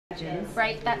regions.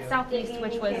 Right, that's southeast,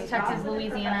 which was Texas,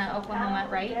 Louisiana, Oklahoma,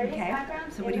 right? Okay,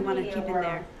 so what do you want to keep in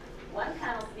there?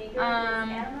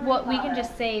 What we can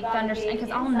just say thunderstorm,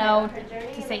 because I'll know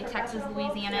to say Texas,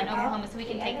 Louisiana, and Oklahoma, so we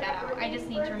can take that out. I just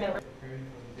need to remember.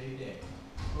 Big day.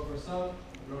 But for some,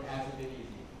 the road hasn't been easy.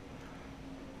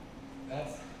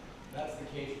 That's the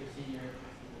case for senior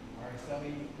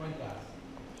Araceli Cuentas.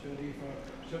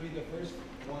 She'll be the first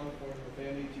one for her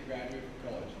family to graduate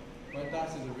from college.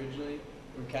 Cuentas is originally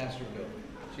from Castroville.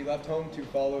 She left home to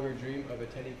follow her dream of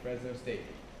attending Fresno State.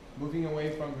 Moving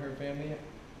away from her family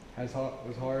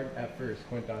was hard at first,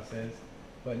 Cuentas says,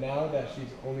 but now that she's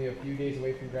only a few days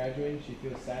away from graduating, she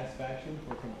feels satisfaction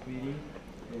for completing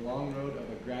the long road of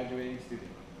a graduating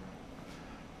student.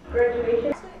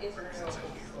 Graduation is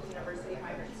University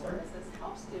Migrant Services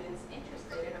helps students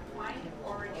interested in applying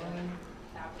for an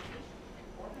application.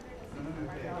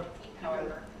 $465,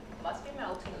 however, must be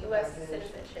mailed to U.S.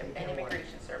 Citizenship and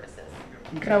Immigration Services.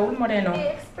 Raúl Moreno.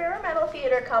 The experimental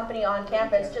theater company on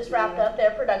campus just wrapped up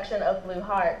their production of Blue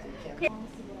Heart.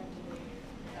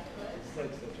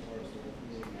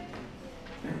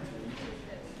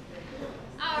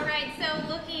 All right, so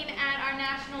looking at our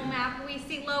national map, we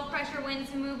see low pressure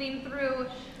winds moving through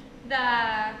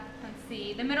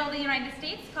the middle of the United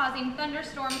States, causing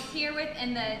thunderstorms here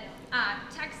within the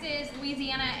Texas,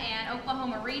 Louisiana, and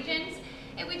Oklahoma regions.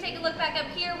 If we take a look back up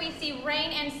here, we see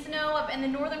rain and snow up in the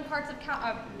northern parts of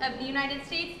the United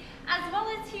States, as well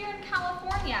as here in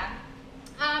California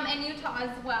and Utah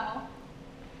as well.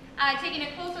 Taking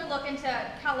a closer look into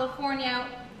California.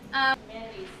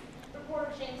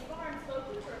 Reporter James Barnes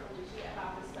spoke to